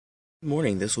Good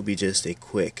morning. This will be just a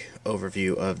quick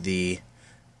overview of the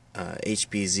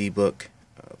HP zBook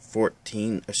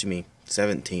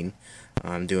 17.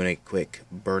 I'm doing a quick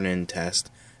burn-in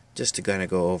test just to kind of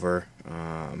go over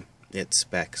its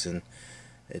specs and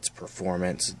its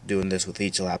performance. Doing this with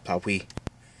each laptop. We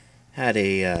had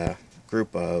a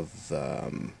group of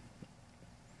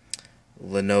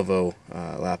Lenovo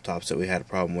laptops that we had a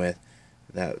problem with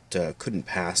that couldn't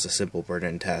pass a simple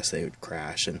burn-in test. They would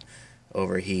crash and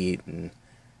overheat and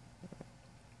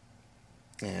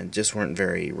just weren't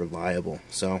very reliable.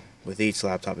 So with each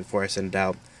laptop, before I send it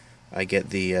out, I get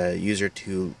the user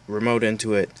to remote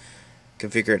into it,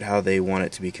 configure it how they want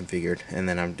it to be configured, and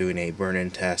then I'm doing a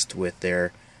burn-in test with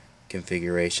their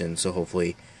configuration. So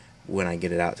hopefully when I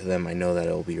get it out to them, I know that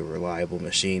it'll be a reliable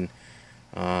machine.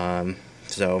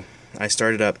 So I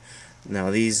started up. Now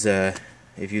these, if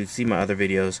you see my other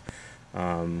videos,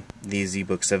 these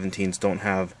zBook 17s don't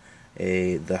have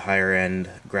the higher end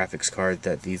graphics card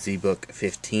that the zBook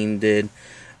 15 did.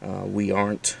 We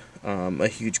aren't a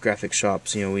huge graphics shop,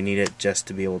 so we need it just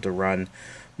to be able to run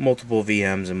multiple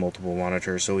VMs and multiple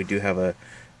monitors. So we do have a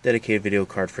dedicated video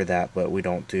card for that, but we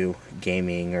don't do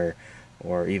gaming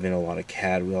or even a lot of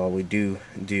CAD. We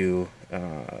do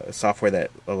software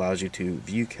that allows you to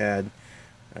view CAD.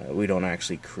 We don't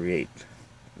actually create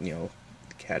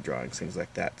CAD drawings, things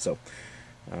like that. So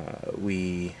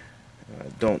we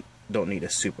don't need a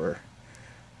super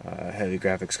heavy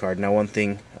graphics card. Now one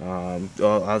thing,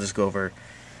 I'll just go over,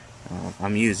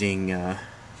 I'm using,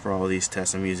 for all these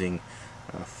tests, I'm using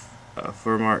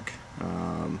Furmark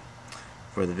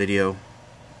for the video.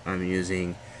 I'm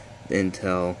using the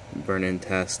Intel burn-in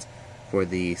test for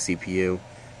the CPU.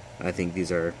 I think these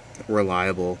are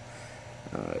reliable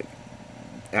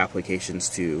applications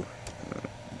to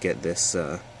get this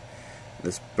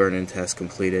burn-in test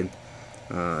completed.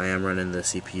 I am running the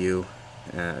CPU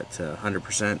at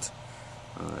 100%.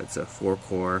 It's a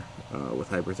 4-core with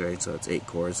hyperthreading, so it's 8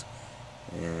 cores.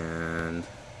 And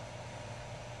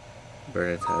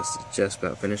burn-in test is just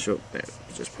about finished. Oh, there,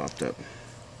 it just popped up.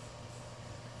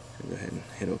 So go ahead and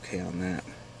hit OK on that.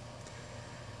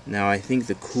 Now I think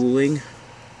the cooling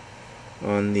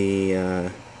on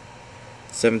the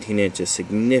 17-inch is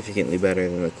significantly better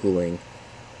than the cooling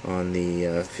on the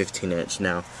 15-inch.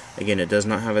 Now, again, it does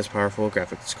not have as powerful a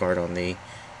graphics card on the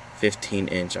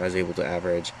 15-inch. I was able to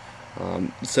average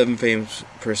 7 frames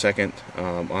per second.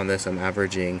 On this, I'm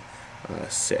averaging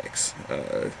 6.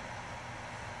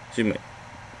 Excuse me.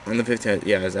 On the 15,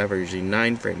 yeah, I was averaging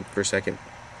 9 frames per second.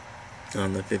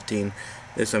 On the 15,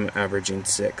 this I'm averaging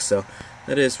 6. So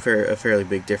that is a fairly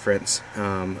big difference.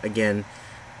 Again,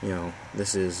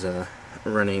 this is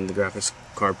running the graphics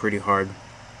card pretty hard.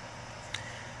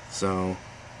 So,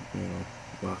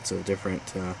 lots of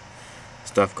different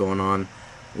stuff going on.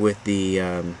 With the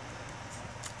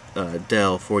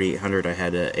Dell 4800, I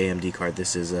had an AMD card.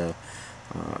 This is an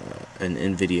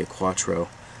NVIDIA Quattro.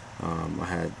 I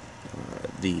had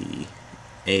the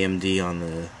AMD on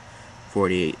the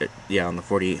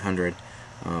 4800.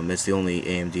 It's the only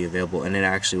AMD available, and it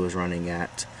actually was running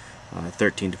at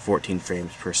 13 to 14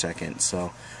 frames per second.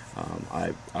 So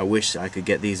I wish I could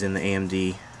get these in the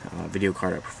AMD video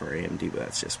card. I prefer AMD, but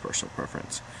that's just personal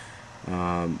preference.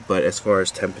 But as far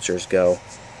as temperatures go,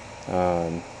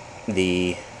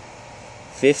 the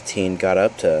 15 got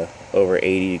up to over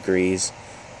 80 degrees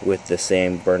with the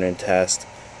same burn-in test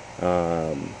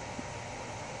on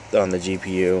the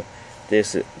GPU.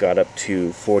 This got up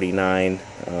to 49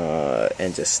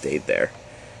 and just stayed there.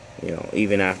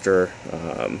 Even after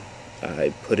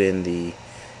I put in the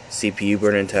CPU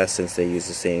burn-in test, since they use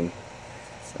the same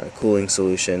cooling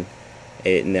solution,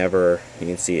 it never, you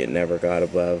can see it never got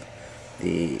above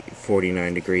the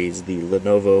 49 degrees. The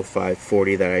Lenovo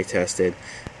 540 that I tested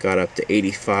got up to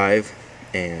 85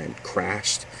 and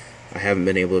crashed. I haven't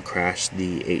been able to crash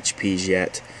the HPs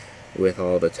yet with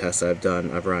all the tests I've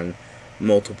done. I've run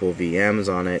multiple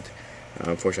VMs on it.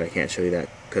 Unfortunately, I can't show you that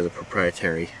because of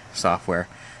proprietary software.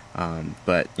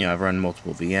 But I've run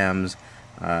multiple VMs.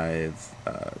 I've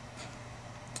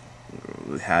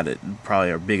had it.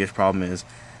 Probably our biggest problem is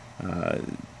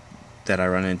that I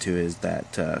run into is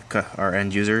that our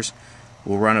end users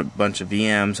will run a bunch of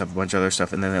VMs, have a bunch of other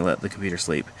stuff, and then they let the computer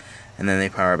sleep, and then they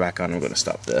power it back on. I'm going to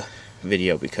stop the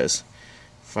video because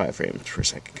 5 frames per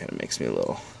second kind of makes me a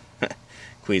little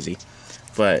queasy.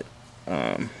 But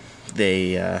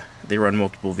they run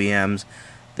multiple VMs.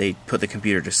 They put the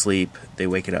computer to sleep. They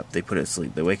wake it up. They put it to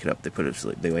sleep. They wake it up. They put it to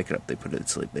sleep. They wake it up. They put it to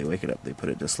sleep. They wake it up. They put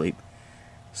it to sleep.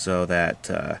 So that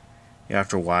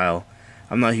after a while,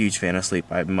 I'm not a huge fan of sleep.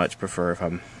 I much prefer, if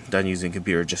I'm done using a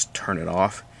computer, just turn it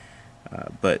off.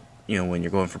 But when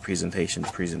you're going from presentation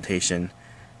to presentation,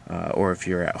 or if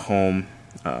you're at home,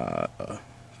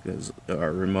 because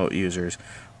our remote users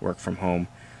work from home,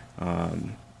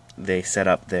 they set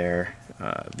up their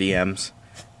VMs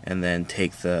and then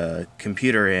take the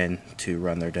computer in to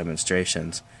run their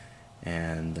demonstrations,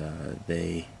 and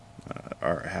they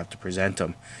have to present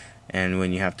them. And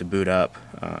when you have to boot up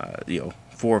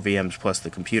 4 VMs plus the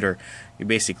computer, you're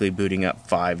basically booting up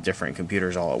 5 different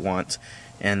computers all at once,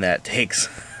 and that takes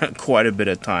quite a bit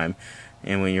of time.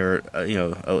 And when you're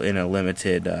in a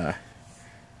limited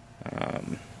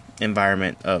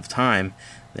environment of time,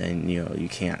 then you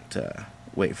can't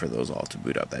wait for those all to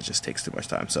boot up. That just takes too much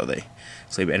time, so they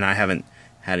sleep. And I haven't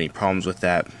had any problems with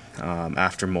that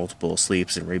after multiple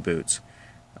sleeps and reboots.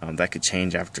 That could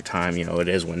change after time. It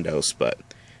is Windows, but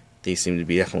these seem to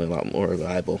be definitely a lot more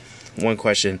reliable.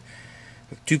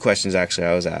 Two questions actually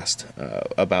I was asked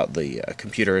about the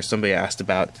computer. Somebody asked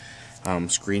about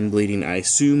screen bleeding. I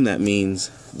assume that means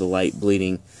the light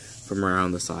bleeding from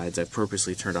around the sides. I've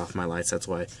purposely turned off my lights. That's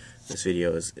why this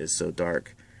video is so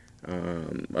dark.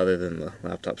 Other than the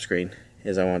laptop screen,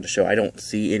 as I wanted to show, I don't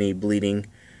see any bleeding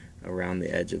around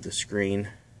the edge of the screen.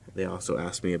 They also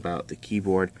asked me about the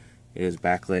keyboard. It is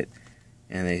backlit,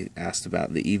 and they asked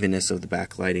about the evenness of the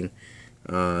backlighting.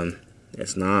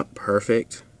 It's not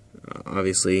perfect.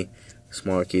 Obviously,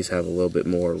 smaller keys have a little bit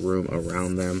more room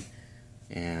around them,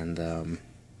 and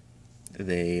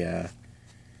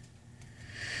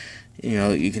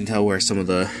you can tell where some of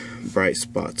the bright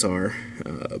spots are,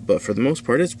 but for the most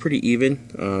part it's pretty even.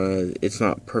 It's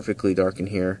not perfectly dark in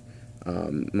here.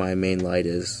 My main light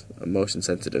is motion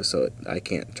sensitive, so I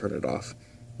can't turn it off,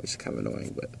 which is kind of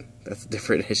annoying, but that's a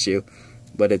different issue.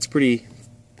 But it's pretty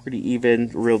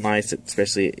even, real nice,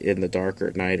 especially in the dark or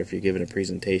at night, or if you're giving a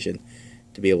presentation,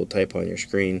 to be able to type on your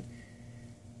screen.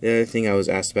 The other thing I was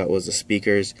asked about was the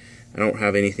speakers. I don't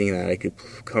have anything that I could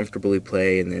comfortably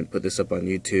play and then put this up on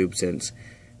YouTube, since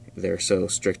they're so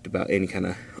strict about any kind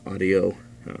of audio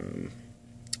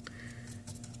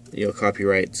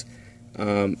copyrights.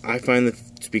 I find the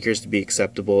speakers to be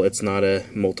acceptable. It's not a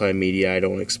multimedia. I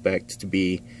don't expect to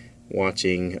be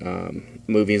watching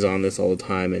movies on this all the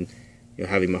time and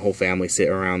having my whole family sit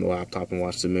around the laptop and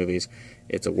watch the movies.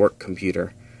 It's a work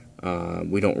computer.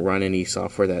 We don't run any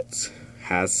software that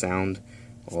has sound.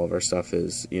 All of our stuff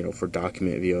is for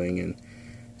document viewing, and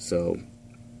so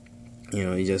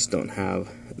you just don't have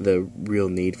the real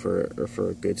need for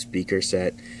a good speaker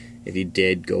set if you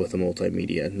did go with a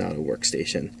multimedia, not a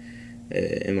workstation.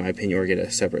 In my opinion, or get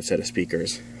a separate set of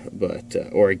speakers, but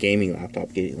or a gaming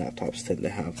laptop. Gaming laptops tend to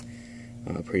have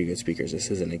pretty good speakers.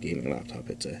 This isn't a gaming laptop;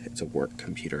 it's a work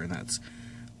computer, and that's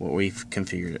what we've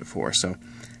configured it for. So,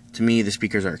 to me, the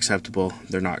speakers are acceptable.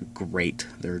 They're not great;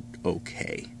 they're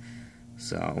okay.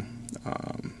 So,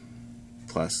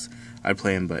 plus I'd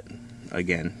play them, but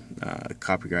again,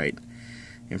 copyright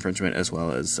infringement, as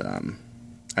well as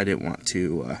I didn't want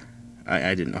to.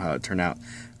 I didn't know how it turned out,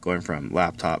 going from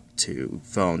laptop to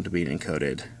phone to being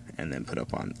encoded and then put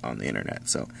up on the internet.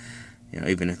 So,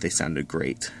 even if they sounded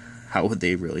great, how would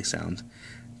they really sound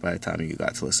by the time you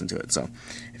got to listen to it? So,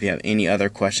 if you have any other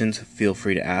questions, feel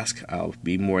free to ask. I'll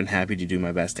be more than happy to do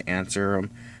my best to answer them.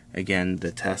 Again,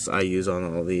 the tests I use on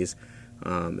all these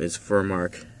is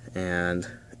Furmark and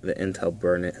the Intel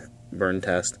burn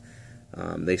test.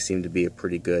 They seem to be a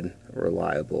pretty good,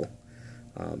 reliable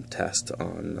test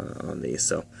on these.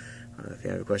 So, if you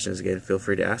have any questions, again, feel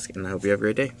free to ask, and I hope you have a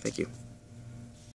great day. Thank you.